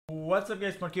What's up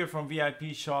guys, Mark here from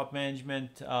VIP Shop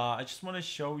Management. I just want to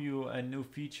show you a new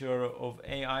feature of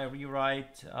AI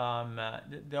rewrite.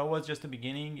 That was just the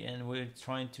beginning and we're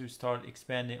trying to start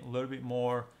expanding a little bit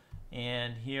more.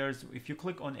 And here's, if you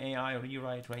click on AI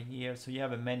rewrite right here, so you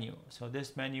have a menu. So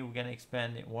this menu, we're going to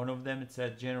expand it. One of them, it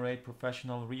says generate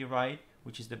professional rewrite,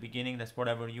 which is the beginning. That's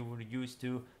whatever you were used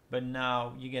to. But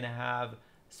now you're going to have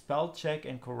spell check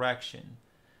and correction.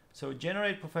 So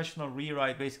generate professional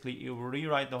rewrite, basically it will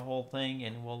rewrite the whole thing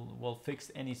and will fix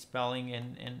any spelling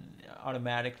and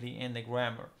automatically in the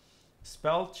grammar.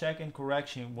 Spell check and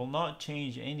correction will not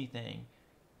change anything,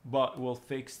 but will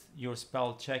fix your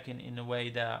spell checking in a way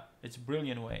that it's a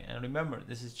brilliant way. And remember,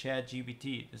 this is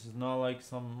GPT. This is not like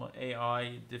some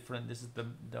AI different. This is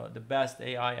the best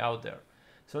AI out there.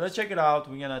 So let's check it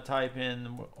out. We're gonna type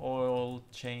in oil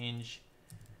change.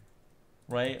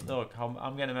 Right, look,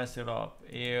 I'm gonna mess it up.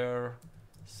 Air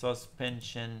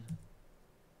suspension,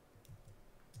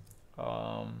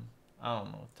 I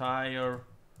don't know, tire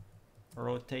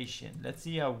rotation. Let's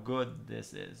see how good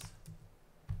this is.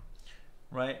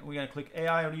 Right, we're gonna click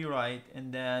AI rewrite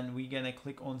and then we're gonna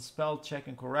click on spell check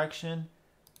and correction,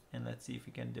 and let's see if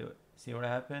we can do it. See what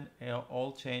happened?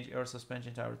 All change, air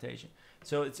suspension, tire rotation.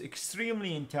 So it's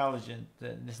extremely intelligent.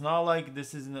 It's not like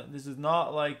this is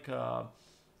not like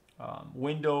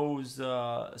Windows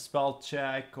spell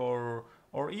check or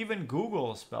even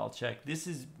Google spell check. This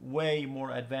is way more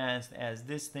advanced, as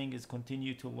this thing is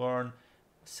continue to learn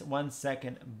 1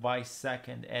 second by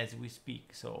second as we speak.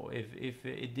 So if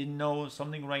it didn't know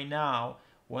something right now,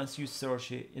 once you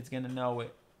search it, it's gonna know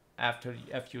it after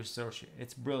you search it.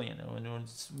 It's brilliant. When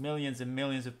millions and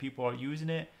millions of people are using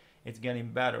it, it's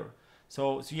getting better.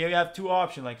 So you have two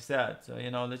options, like I said. So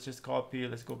let's just copy.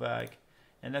 Let's go back.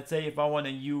 And let's say if I want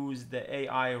to use the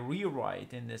AI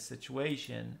rewrite in this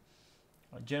situation,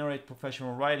 generate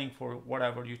professional writing for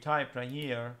whatever you type right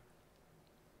here,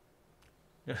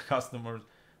 your customers,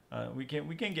 we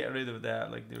can get rid of that,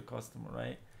 like their customer,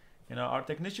 right? Our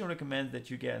technician recommends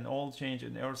that you get an oil change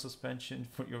and air suspension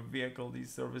for your vehicle.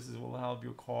 These services will help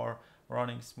your car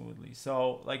running smoothly.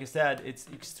 So like I said, it's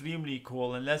extremely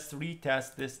cool. And let's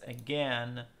retest this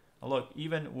again. Look,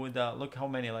 even with look how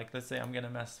many, like let's say I'm gonna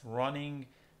mess running,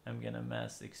 I'm gonna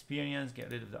mess experience,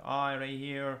 get rid of the I right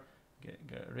here,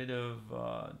 get rid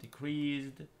of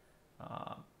decreased,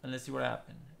 and let's see what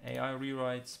happened. AI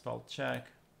rewrite, spell check,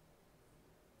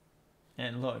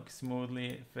 and look,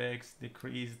 smoothly fixed,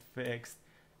 decreased, fixed.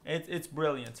 It's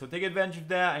brilliant. So take advantage of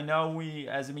that. I know we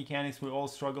as mechanics, we all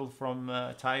struggle from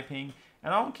typing,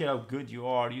 and I don't care how good you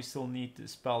are, you still need to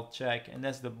spell check, and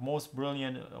that's the most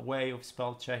brilliant way of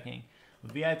spell checking.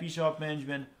 With VIP Shop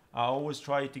Management, I always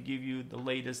try to give you the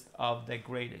latest of the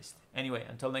greatest. Anyway,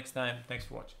 until next time, thanks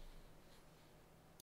for watching.